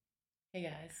Hey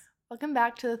guys. Welcome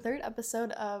back to the third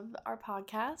episode of our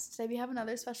podcast. Today we have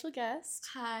another special guest.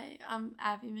 Hi, I'm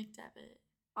Abby McDevitt.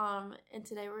 And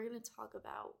today we're going to talk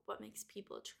about what makes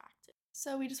people attractive.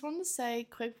 So we just wanted to say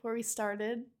quick before we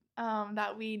started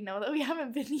that we know that we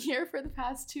haven't been here for the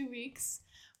past 2 weeks,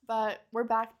 but we're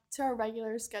back to our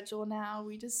regular schedule now.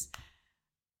 We just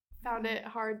found it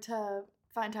hard to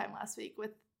find time last week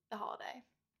with the holiday.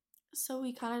 So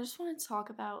we kind of just want to talk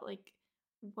about like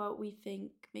what we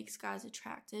think makes guys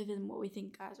attractive and what we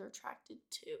think guys are attracted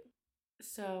to.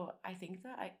 So I think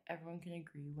that everyone can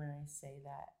agree when I say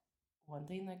that one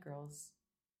thing that girls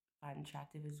find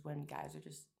attractive is when guys are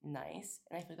just nice.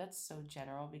 And I feel that's so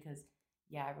general because,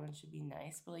 yeah, everyone should be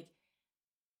nice. But, like,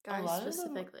 Guys a lot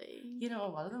specifically. Of them, a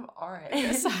lot of them aren't.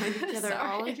 Yeah, they're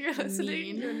all like if you're listening,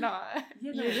 mean. you're not.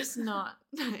 You're just not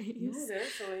nice. No,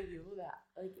 there's so many people that,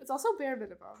 like... It's also bare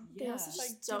minimum. They Yeah. also just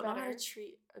Like, don't do know how to better.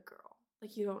 treat a girl.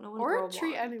 Like, you don't know what a Or girl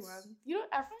treat wants. anyone. You know,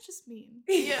 everyone's just mean.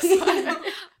 Yes.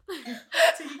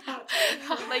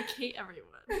 can't Like, hate everyone.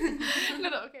 No,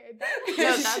 okay.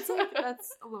 No, that's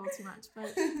a little too much,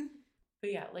 but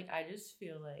But yeah, like, I just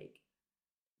feel like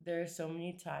there are so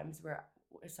many times where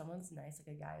if someone's nice,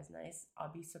 like a guy is nice,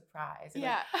 I'll be surprised. And,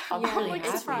 Yeah. I'll yeah, be really like,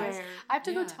 happy. it's fine. I have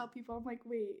to go Yeah. tell people, I'm like,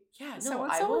 wait, Yeah, no,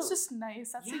 so-and-so I will... was just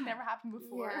nice. That's like Yeah. never happened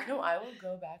before. Yeah. No, I will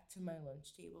go back to my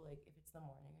lunch table, like, if it's the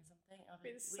morning or something. I'll be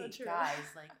Wait, like, this is so wait, true. guys,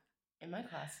 like, in my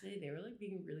class today, they were, like,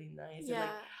 being really nice. yeah,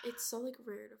 And, it's so like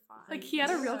rare to find. Like, he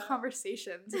had a real Yeah.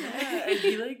 conversation today. yeah, and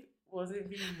he, like, wasn't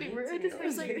being Wait, mean we're to me. just, I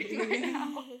was like, like, dating right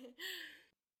now.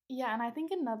 Yeah, and I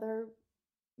think another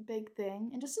big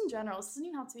thing, and just in general, this doesn't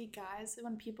even have to be guys,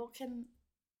 when people can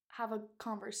have a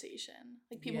conversation.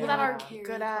 Like, people that are Yeah. good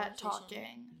Carry a at conversation.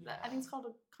 talking. Yeah. I think it's called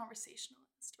a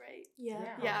conversationalist, right?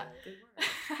 yeah. Yeah. Good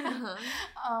word.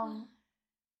 Uh-huh.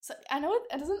 So I know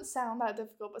it doesn't sound that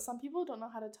difficult, but some people don't know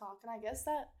how to talk, and I guess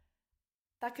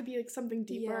that could be like something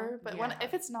deeper. But Yeah.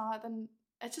 if it's not, then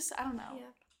it's just, I don't know.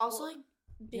 Yeah. Also, Well, like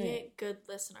being yeah. a good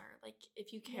listener. Like,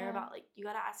 if you care Yeah. about, like, you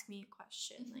gotta ask me a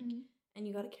question, like, Mhm. and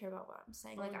you gotta care about what I'm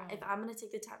saying. Like, Oh, if yeah. I'm gonna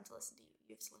take the time to listen to you,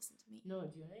 you have to listen to me. No,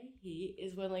 do you know what I hate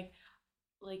is when, like,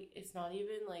 it's not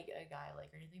even, like, a guy,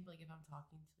 like, or anything, but, like, if I'm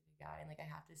talking to a guy and, like, I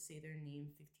have to say their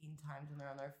name 15 times when they're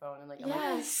on their phone, and, like,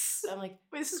 Yes. I'm like,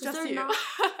 Wait, this is 'Cause just they're you.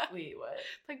 not- wait, what?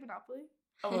 Playing Monopoly.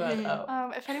 Oh my god,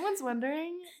 oh. If anyone's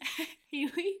wondering,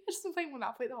 Hailey has just been playing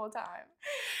Monopoly the whole time.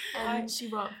 And she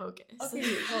won't focus. Okay,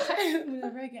 well,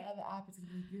 whenever I get out of the app, it's gonna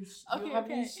be like, you Okay, don't have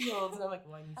any okay. shields, and I'm like,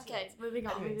 well, I need Okay, shields. moving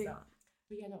on. Anyways, Moving so- on.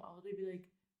 But yeah, no, I'll literally be like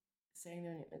saying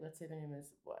their name. Like, let's say their name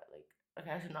is what? Like,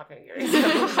 okay, I'm not gonna get it.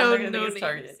 I'm not gonna No think it's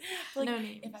targeted. names. But, like, No if I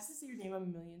names. have to say your name a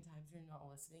million times, you're not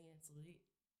listening, and it's literally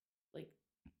like,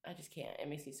 I just can't. It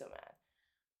makes me so mad.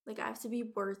 Like, I have to be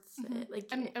worth Mhm. it. Like,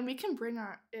 And we can bring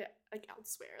it like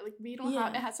elsewhere. Like, we don't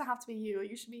have, Yeah. it has to have to be you.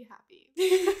 You should be happy.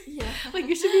 yeah. Like,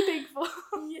 you should be thankful.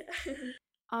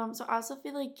 Yeah. So I also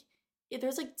feel like if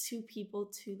there's like two people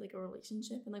to like a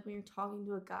relationship, and like when you're talking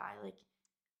to a guy, like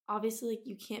obviously like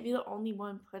you can't be the only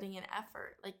one putting in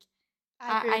effort. Like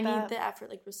I need the effort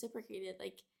like reciprocated.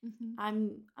 Like Mhm.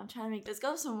 I'm trying to make this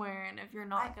go somewhere, and if you're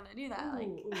not gonna do that, like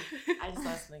Ooh, I just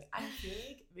thought something. I feel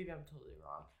like maybe I'm totally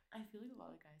wrong. I feel like a lot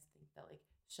of guys think that like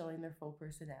showing their full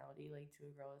personality like to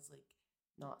a girl is like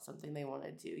not something they want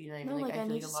to do. You know what I mean? No, like like, I I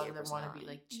feel need like a to lot see of your them want to be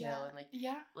like chill Yeah. and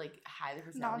Yeah. like hide their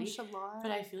personality. Nonchalant.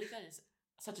 But I feel like that is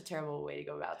such a terrible way to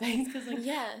go about things because like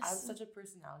yes, I'm such a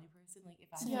personality person. Like if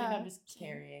I feel Yeah. like I'm just Same.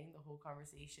 carrying the whole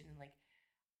conversation and like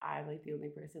I'm like the only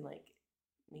person like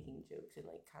making jokes and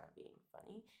like kind of being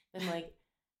funny, then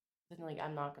like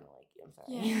I'm not gonna like you. I'm sorry.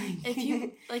 yeah.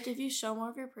 If you show more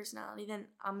of your personality, then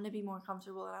I'm gonna be more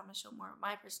comfortable, and I'm gonna show more of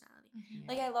my personality. Mhm.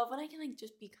 Like I love when I can like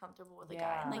just be comfortable with a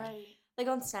guy, and Yeah. like Right. like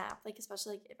on Snap, like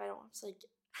especially like if I don't have to like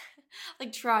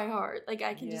like try hard, like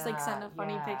I can just like send a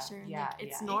funny Yeah, picture and yeah, like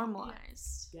it's yeah.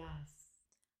 normalized. Yes.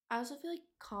 I also feel like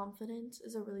confidence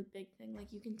is a really big thing.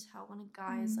 Like you can tell when a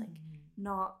guy is like Mhm.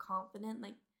 not confident.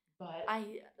 Like But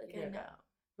I Yeah. know.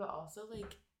 But also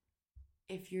like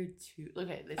if you're too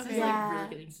okay, this Okay. is like Yeah. really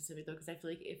getting specific though because I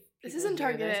feel like if This people isn't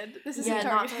hear this- targeted. This Yeah, isn't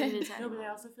not targeted. targeted to No, but I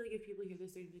anyone. also feel like if people hear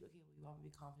this, they're gonna be like, okay, well, you want me to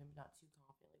be confident, but not too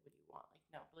confident. Like, what do you want? Like,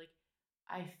 no, but like,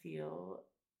 I feel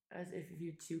as if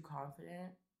you're too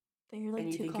confident Then you're like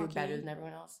and you too think cocky. you're better than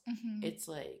everyone else, Mhm. it's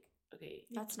like, okay,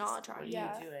 That's not what are attractive. you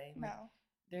Yeah. doing? Like, No.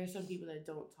 there are some people that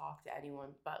don't talk to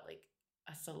anyone but like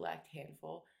a select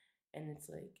handful, and it's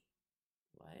like,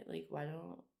 what? Like, why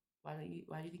do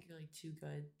you think you're like too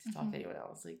good to talk to Mhm. anyone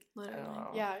else? Like, I Literally. don't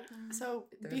know. Yeah. Mm. So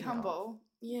It throws be me off. humble.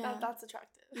 Yeah. That's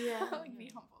attractive. Yeah. Like, be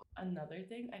humble. Another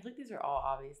thing, I feel like these are all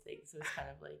obvious things, so it's kind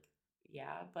of like,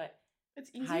 yeah, but It's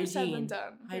easier said than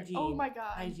done. Hygiene. Oh my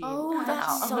god. Hygiene. Oh,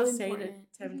 that's I'm so gonna say it important.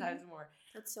 10 times more.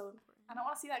 That's so important. I don't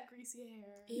want to see that greasy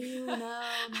hair. Ew, no.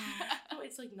 No,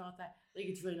 it's like not that. Like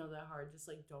it's really not that hard. Just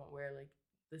like don't wear like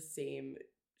the same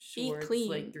Be shorts clean.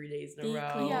 like 3 days in Be a row.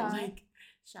 clean. Yeah. Like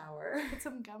shower. Put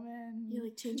some gum in. You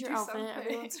like change your Do outfit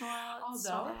every something. once in a while. It's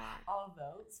so bad.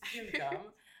 Although speaking of gum,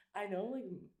 I know like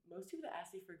most people that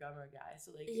ask me for gum are guys.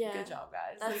 So like, Yeah. good job,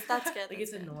 guys. That's good. Like that's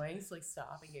it's good. annoying, so like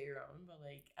stop and get your own. But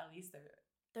like at least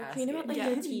They're clean about like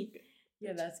asking. their teeth.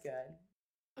 yeah, that's good.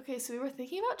 Okay, so we were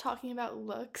thinking about talking about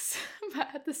looks, but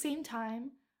at the same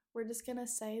time, we're just gonna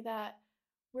say that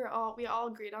we all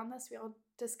agreed on this. We all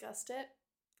discussed it.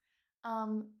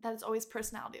 That it's always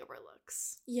personality over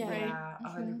looks. Yeah. Right? Yeah,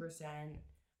 Mhm. 100%.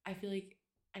 I feel like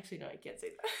actually no, I can't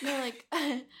say that. No, like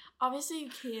obviously you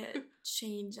can't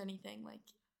change anything. Like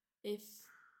if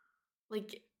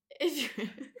you're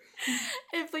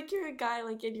if like you're a guy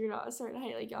like and you're not a certain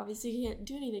height, like obviously you can't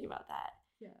do anything about that.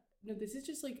 Yeah. No, this is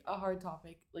just like a hard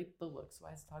topic, like the looks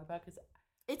wise to talk about because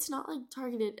It's not like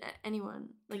targeted at anyone.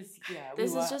 Like yeah,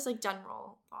 this is just like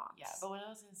general thoughts. yeah. But what I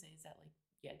was gonna say is that like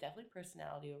yeah, definitely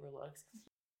personality over looks.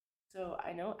 So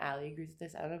I know Ali agrees with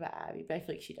this. I don't know about Abby, but I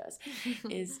feel like she does.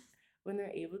 Is when they're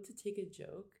able to take a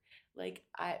joke. Like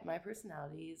my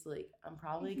personality is like I'm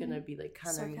probably gonna be like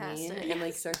kind of mean Sarcastic. and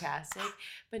like sarcastic,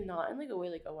 but not in like a way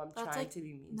like oh I'm That's, trying like, to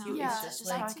be mean no, to you. Yeah, It's it's just just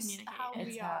like how that's to just communicate. how it's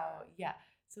we how are. yeah.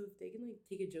 So if they can like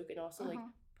take a joke and also like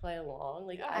Uh-huh. play along,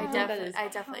 like Yeah. I I think that is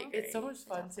definitely agree. it's so much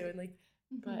I fun too. And like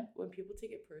Mhm. but when people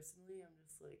take it personally, I'm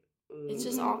just like It's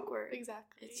just ugh. awkward.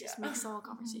 Exactly. It just Yeah. makes the whole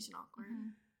conversation awkward.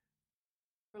 Mhm.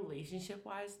 Relationship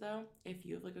wise though, if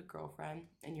you have like a girlfriend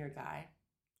and you're a guy,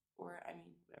 or I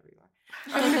mean whatever you are.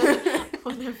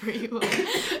 Whatever you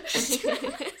are.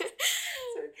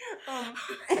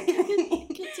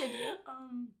 Continue.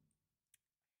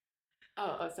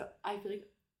 So I feel like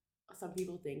some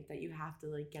people think that you have to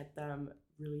like get them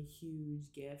really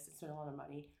huge gifts and spend a lot of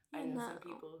money. I know some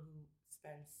No. people who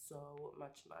spend so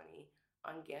much money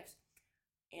on gifts,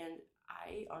 and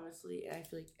I honestly, and I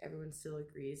feel like everyone still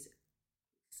agrees,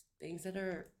 things that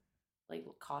are like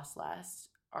cost less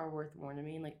are worth more to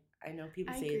me. And, like I know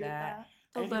people I say agree with that.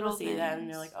 The I know people little say that and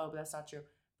they're things. like, oh, but that's not true.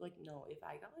 But, like, no, if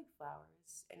I got like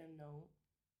flowers and a note,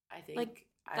 I think Like,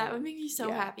 that would make me so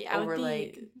yeah, happy. I would over, be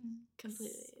like, Mhm.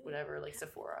 completely whatever, like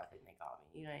Sephora thing they got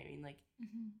me. You know what I mean? Like,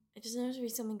 Mhm. It doesn't have to be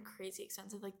something crazy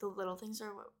expensive. Like the little things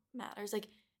are what matters. Like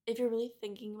if you're really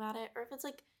thinking about it, or if it's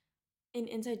like an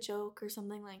inside joke or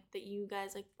something like that you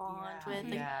guys like bond with.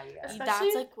 Like yeah. Especially-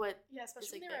 that's like what Yeah,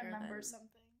 especially like, when they bigger remember than-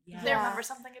 something. Yeah. They remember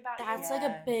something about you. that's like a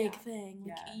Yeah. big Yeah. thing.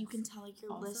 Like Yes. you can tell like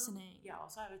you're Also, listening. Yeah,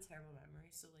 also I have a terrible memory,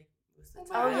 so like most of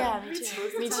the Oh time. my God, me me too. too. Most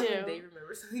of the Me time, too. They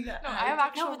remember something that No, I I have do.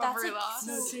 actual No, but that's, memory like, loss.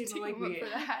 No, same, to but, like, remember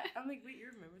wait. that. I'm like, wait, you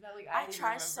remember that? Like I didn't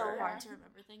try so remember. hard to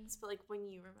remember things, but like when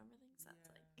you remember things, that's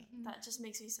like Mhm. that just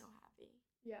makes me so happy.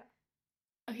 Yeah.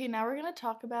 Okay, now we're gonna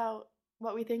talk about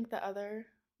what we think the other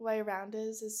way around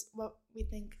is what we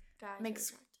think Guys are makes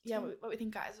attracted yeah to. what we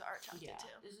think guys are attracted Yeah, to.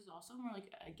 this is also more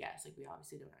like a guess. Like we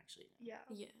obviously don't actually know. Yeah.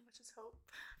 Yeah. Let's just hope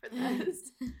for the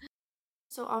best.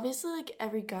 So obviously like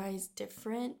every guy is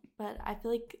different, but I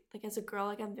feel like as a girl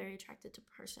like I'm very attracted to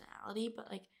personality,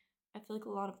 but like I feel like a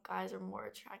lot of guys are more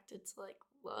attracted to like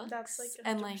looks That's, like,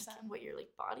 and like 100%. what your like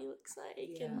body looks like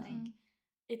Yeah. and like Mhm.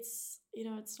 it's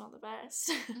it's not the best.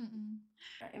 Mm-mm.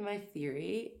 In my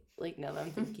theory, like now that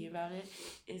I'm thinking about it,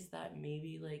 is that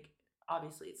maybe like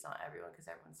obviously it's not everyone because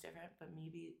everyone's different, but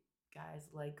maybe guys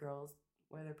like girls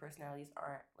where their personalities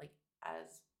aren't like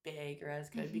as big or as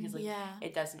good because like Yeah.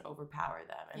 it doesn't overpower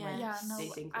them and like Yeah, no, they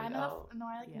think I like know. oh No,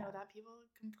 I like yeah. know that people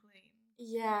complain,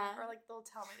 Yeah. or like they'll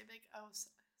tell me they're like, "Oh,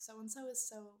 so and so is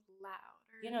so loud."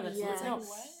 Or, you know that's Yeah. it's no like,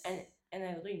 what? and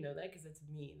I literally know that because it's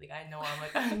me. Like I know I'm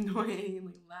like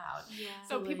annoyingly loud. Yeah.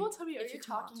 So So, people like, tell me, "Oh, if you you're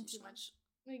talk talking too too much."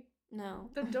 Like, No.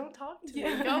 then don't talk to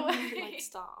Yeah. me. Go away. Like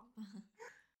stop.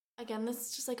 Again, this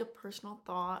is just like a personal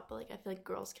thought, but like I feel like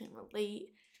girls can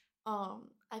relate.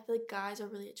 I feel like guys are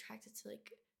really attracted to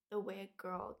like the way a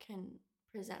girl can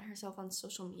present herself on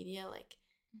social media. Like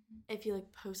if you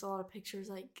like post a lot of pictures,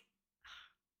 like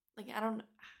I don't know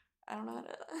how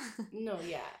to. No,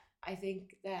 yeah. I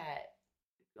think that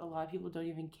a lot of people don't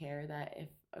even care that if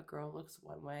a girl looks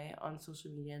one way on social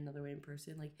media, another way in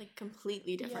person. Like Like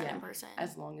completely different Yeah. in person.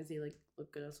 as long as they like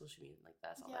look good on social media, like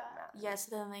that's all that Yeah. matters. Yeah,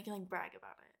 so then they can like brag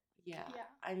about it. Yeah. Yeah.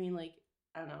 I mean, like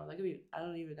I don't know. That could be. I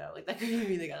don't even know. Like that could be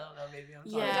me. Like I don't know. Maybe I'm.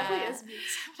 It talking Yeah. definitely about- is me.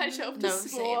 When I show up to No,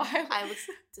 school, same. I was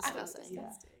I look disgusting. Yeah.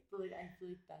 disgusting. But like I feel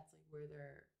like that's like where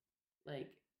their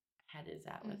like head is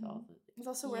at with all the. It's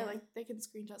also where Yeah. like they can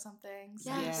screenshot something.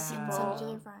 Yeah, Yeah. send it to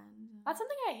their friends. That's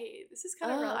something I hate. This is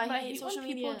kind of Oh, relevant. I but I hate hate when social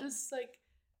people media. just like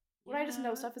when I just know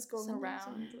Yeah, stuff is going sometimes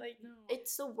around. I- Like, No.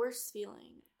 It's the worst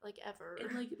feeling, like, ever.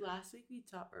 And like last week we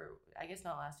talked, or I guess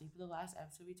not last week, but the last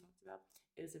episode we talked about,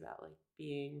 it was about like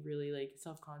being really like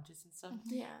self-conscious and stuff. Mhm.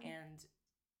 Yeah. And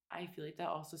I feel like that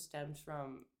also stems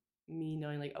from me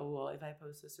knowing like, oh well, if I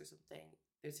post this or something,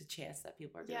 there's a chance that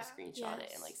people are gonna Yeah. screenshot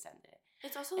it and Yes. like send it.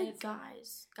 It's also And like it's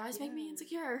like- guys make me Yeah.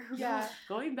 insecure. Yeah.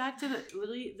 Going back to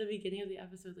literally the beginning of the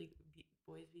episode, like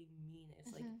boys being mean,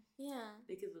 it's like Mhm. Yeah.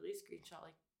 they could literally screenshot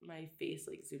like my face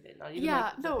like zoomed in, not even Yeah,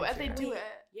 like, the no, and they picture. do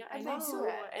it. Yeah, and I they know. do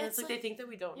it. And it's It's like they like- think that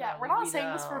we don't Yeah, know. we're like, not we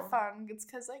saying this for know. fun. It's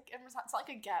because like it's not like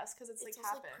a guess because it's like also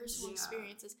happens. like personal Yeah.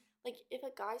 experiences. Like if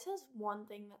a guy says one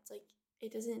thing that's like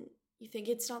it doesn't, you think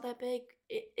it's not that big,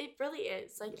 it really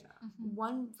is. Like Yeah. Mhm.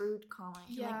 one rude comment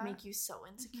can Yeah. like make you so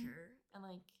insecure and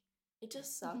like it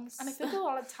just Mhm. sucks. And I feel like a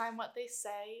lot of time what they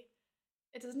say,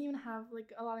 it doesn't even have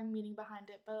like a lot of meaning behind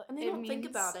it, but And they it don't think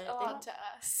means about it. a They lot don't- to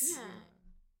us. Yeah.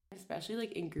 Especially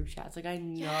like in group chats. Like I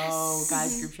know Yes.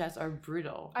 guys group chats are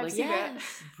brutal. I've like seen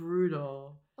yes.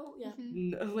 brutal. Oh yeah. Mhm.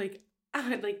 No, like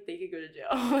like they could go to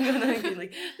jail. You know what I mean?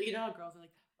 Like you know how girls are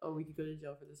like, oh, we could go to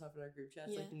jail for this stuff in our group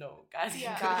chats. Like Yeah. no, guys.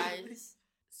 Yeah. can't. Guys.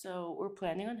 So we're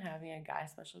planning on having a guy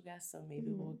special guest. So maybe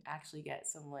Mhm. we'll actually get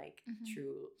some like Mhm.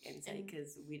 true insight And-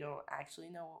 because we don't actually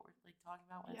know what we're like talking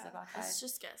about when it's Yeah. about guys. It's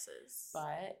just guesses.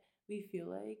 But we feel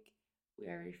like we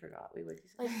already forgot. Wait, what did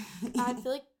you Like say? I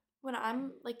feel like when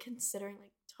I'm like considering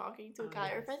like talking to a Oh,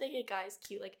 guy or if I yes. think a guy's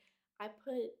cute, like I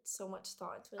put so much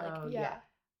thought into it. Like Oh, Yeah.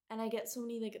 and I get so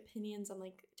many like opinions. I'm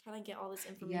like trying to get all this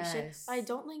information. Yes. But I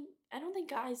don't think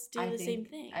guys do the same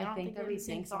thing. I don't think that they're we in the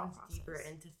same think so thought much deeper process.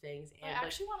 into things I and like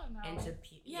actually want to know. into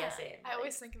Yeah. same. I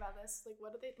always think about this. Like,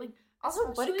 what do they think? Like also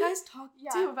what do Especially- guys talk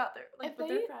yeah. to about their like if with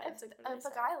they, their friends? if, Like, what do if they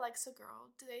a say? guy likes a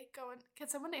girl, do they go and can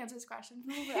someone answer this question?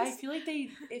 I feel like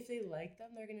if they like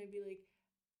them, they're gonna be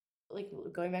like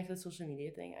going back to the social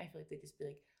media thing. I feel like they just be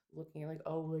like looking at like,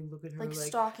 oh, like look at her, like like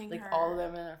stalking like her. all of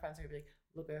them and their friends are gonna be like,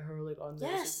 look at her like on this,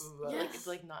 Yes, like, blah, blah, blah. Like yes. it's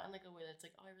like not in like a way that's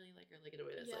like, oh, I really like her, like in a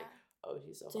way that's Yeah. like, oh,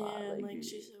 she's so hot, Damn, like you-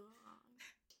 she's so hot.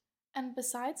 And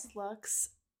besides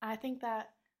looks, I think that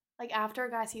like after a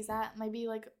guy sees that, maybe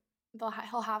like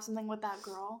he'll have something with that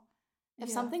girl. If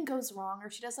Yeah. something goes wrong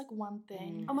or she does like one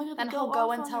thing, Oh my god, then they he'll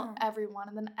go off and on tell her. everyone,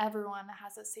 and then everyone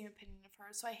has that same opinion of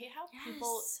her. So I hate how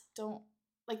people Yes. don't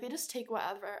like they just take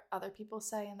whatever other people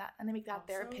say and they make that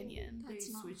their Also, opinion. They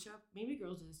That's not- switch up. Maybe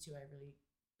girls do this too. I really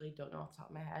like don't know off the top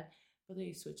of my head, but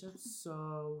they switch up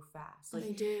so fast. Like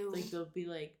They do. like they'll be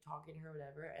like talking to her,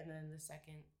 whatever, and then the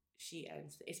second she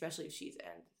ends, especially if she's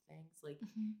end things, like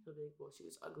Mhm. he'll be like, well, she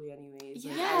was ugly anyways.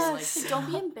 Like, Yes. I, like,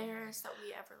 Don't be embarrassed that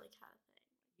we ever like had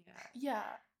a thing. Yeah,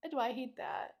 Yeah, I do. I hate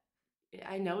that.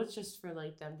 I know it's just for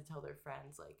like them to tell their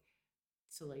friends, like,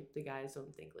 so like the guys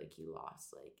don't think like he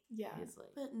lost like Yeah. his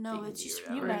like. But no, it's dignity just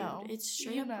or rude. whatever. know. It's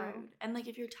straight You up know. rude. And like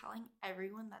if you're telling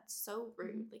everyone, that's so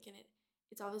rude. Mhm. Like and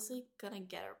it's obviously gonna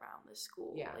get around the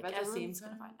school. Yeah, like but at the same everyone's time,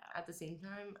 gonna find out. at the same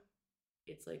time,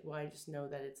 it's like, well, I just know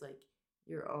that it's like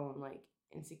your own like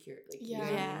insecure, like you know what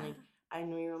I Yeah. mean? Like I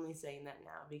know you're only saying that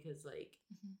now because like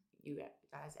Mhm. you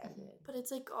guys ended. But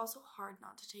it's like also hard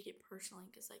not to take it personally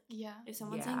because like Yeah. if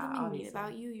someone's Yeah, saying something mean obviously.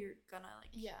 about you, you're gonna like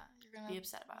Yeah. You're gonna be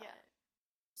upset about yeah. it.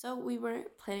 So we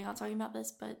weren't planning on talking about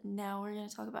this, but now we're gonna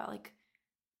talk about like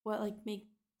what like makes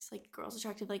like girls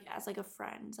attractive, like as like a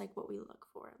friend, like what we look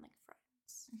for in like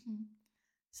friends. Mhm.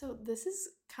 So this is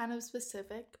kind of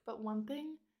specific, but one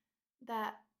thing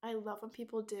that I love when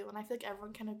people do, and I feel like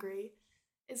everyone can agree,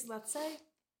 is let's say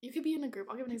you could be in a group.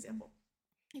 I'll give an example.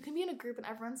 You can be in a group and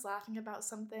everyone's laughing about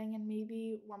something, and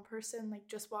maybe one person like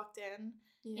just walked in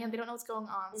Yeah. and they don't know what's going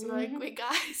on. So you're like, Mhm. wait,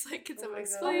 guys, like, can Oh someone my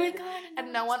God. oh my explain? god,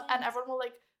 And no one, and everyone will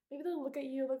like, maybe they'll look at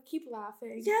you, like, keep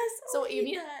laughing. Yes. So I you hate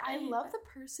need, that. I hate love that. the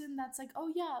person that's like,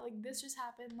 oh yeah, like this just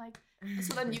happened, like,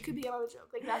 so then you could be another joke.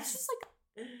 Like that's just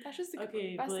like, that's just the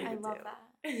Okay, best but, thing like, I to love do. that.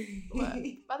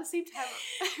 But at the same time,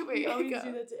 wait, we always go.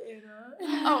 do that to Anna.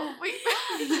 Oh wait,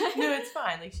 No, it's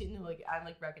fine. Like she no, like I'm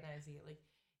like recognizing it. Like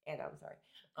Anna, I'm sorry.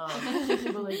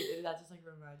 But like that just like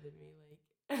reminded me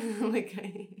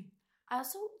like I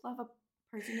also love a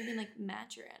person who can like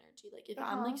match your energy. Like if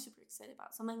I'm Uh-huh. like super excited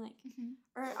about something, like Mhm.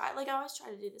 or I always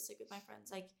try to do this like with my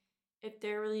friends. Like if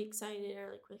they're really excited or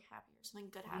like really happy or something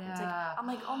good happens, like Yeah. I'm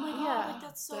like, oh my god, Yeah. like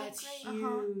that's so That's great.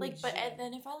 huge. Like but and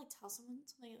then if I like tell someone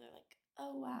something, they're like,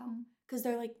 oh wow, Mhm. because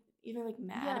they're like either like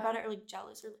mad Yeah. about it or like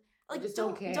jealous or like just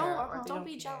don't care, don't- or they don't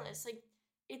be care. jealous. Like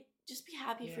it just be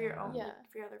happy for your Yeah. own Yeah. like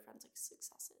for your other friends like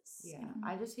successes. Yeah, you know?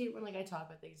 I just hate when like I talk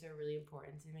about things that are really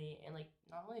important to me, and like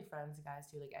not only friends, guys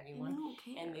too, like And anyone, they don't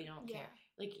care. and they don't Yeah. care.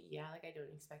 Like yeah, like I don't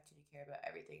expect you to care about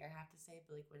everything I have to say,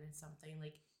 but like when it's something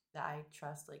like that I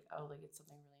trust, like oh, like it's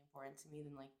something really important to me,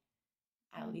 then like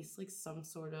at least like some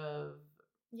sort of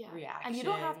reaction. And you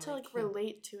don't have to like yeah.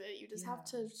 relate to it. You just have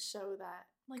to show that.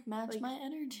 Like match my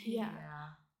energy. Yeah.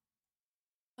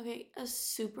 Okay, a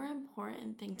super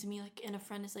important thing to me, like in a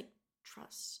friend, is like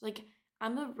trust. Like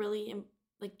I'm a really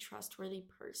like trustworthy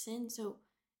person, so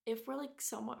if we're like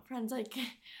somewhat friends, like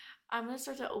I'm gonna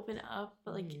start to open up.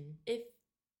 But like if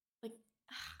like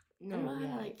no, I don't know yeah,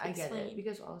 how to, like, I get explain. it,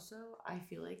 because also I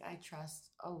feel like I trust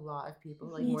a lot of people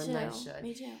like more than I should.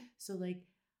 Me too. So like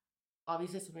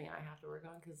obviously it's something I have to work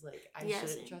on, because like I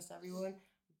shouldn't trust everyone,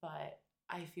 but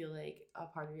I feel like a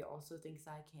part of me also thinks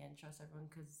that I can trust everyone,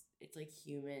 because it's like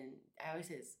human. I always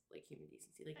say it's like human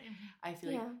decency. Like I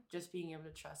feel like just being able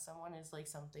to trust someone is like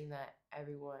something that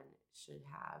everyone should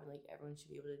have and like everyone should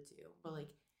be able to do. But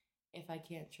like if I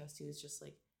can't trust you, it's just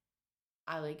like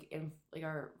I like in like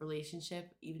our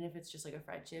relationship, even if it's just like a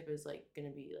friendship, is like gonna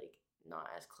be like not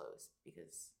as close,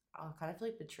 because I'll kind of feel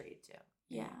like betrayed too.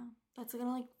 Yeah, that's gonna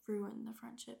like ruin the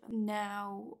friendship.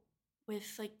 Now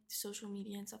with like social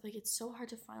media and stuff, like it's so hard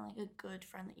to find like a good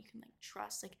friend that you can like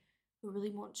trust, like who really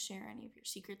won't share any of your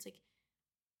secrets. Like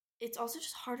it's also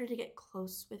just harder to get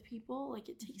close with people. Like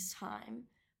it takes time,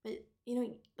 but you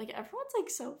know, like everyone's like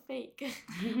so fake.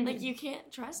 Like you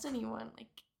can't trust anyone. Like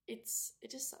it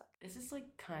just sucks. This is like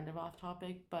kind of off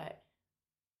topic, but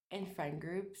in friend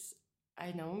groups,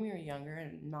 I know when we were younger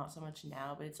and not so much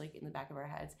now, but it's like in the back of our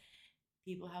heads,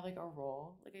 people have like a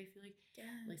role. Like I feel like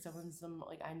like someone's the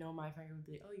like I know my friend would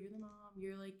be like, oh, you're the mom,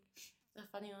 you're like the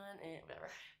funny one, and whatever.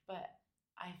 But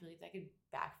I feel like that could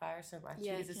backfire so much,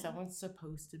 because if someone's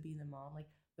supposed to be the mom, like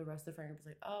the rest of the friend group is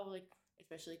like, oh, like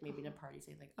especially like maybe in a party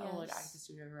saying like, oh, like I can just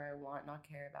do whatever I want, not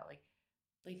care about like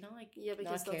not like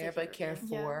not care, but care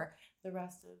for the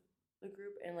rest of the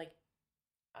group. And like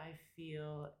I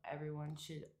feel everyone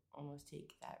should almost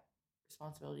take that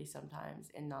responsibility sometimes,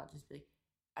 and not just be like,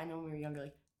 I know when we were younger,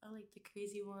 like, oh, like the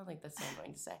crazy one, like that's so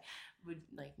annoying to say, would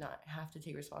like not have to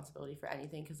take responsibility for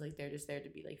anything, because like they're just there to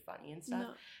be like funny and stuff.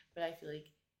 No. But I feel like,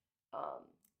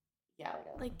 yeah,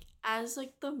 like as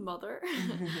like the mother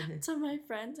to my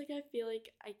friends, like I feel like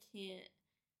I can't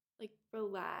like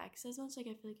relax as much. Like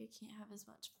I feel like I can't have as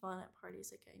much fun at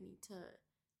parties. Like I need to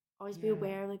always be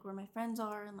aware like where my friends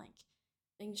are, and like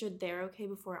making sure they're okay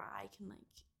before I can like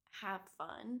have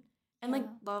fun and like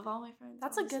love all my friends.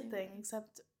 That's a good thing,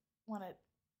 except when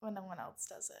no one else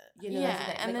does it. You know,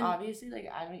 and like, then obviously like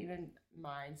I don't even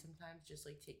mind sometimes just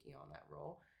like taking on that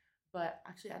role, but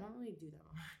actually I don't really do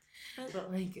that.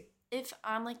 But like if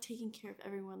I'm like taking care of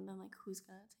everyone, then like who's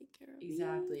gonna take care of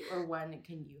me? Or when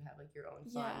can you have like your own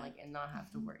fun, like and not have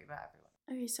to worry about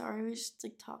everyone? Okay, sorry, we just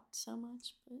like talked so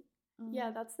much, but yeah,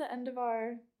 that's the end of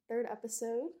our 3rd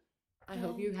episode. I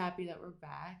hope you're happy that we're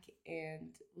back,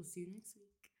 and we'll see you next week.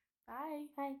 Bye.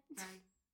 Bye. Bye.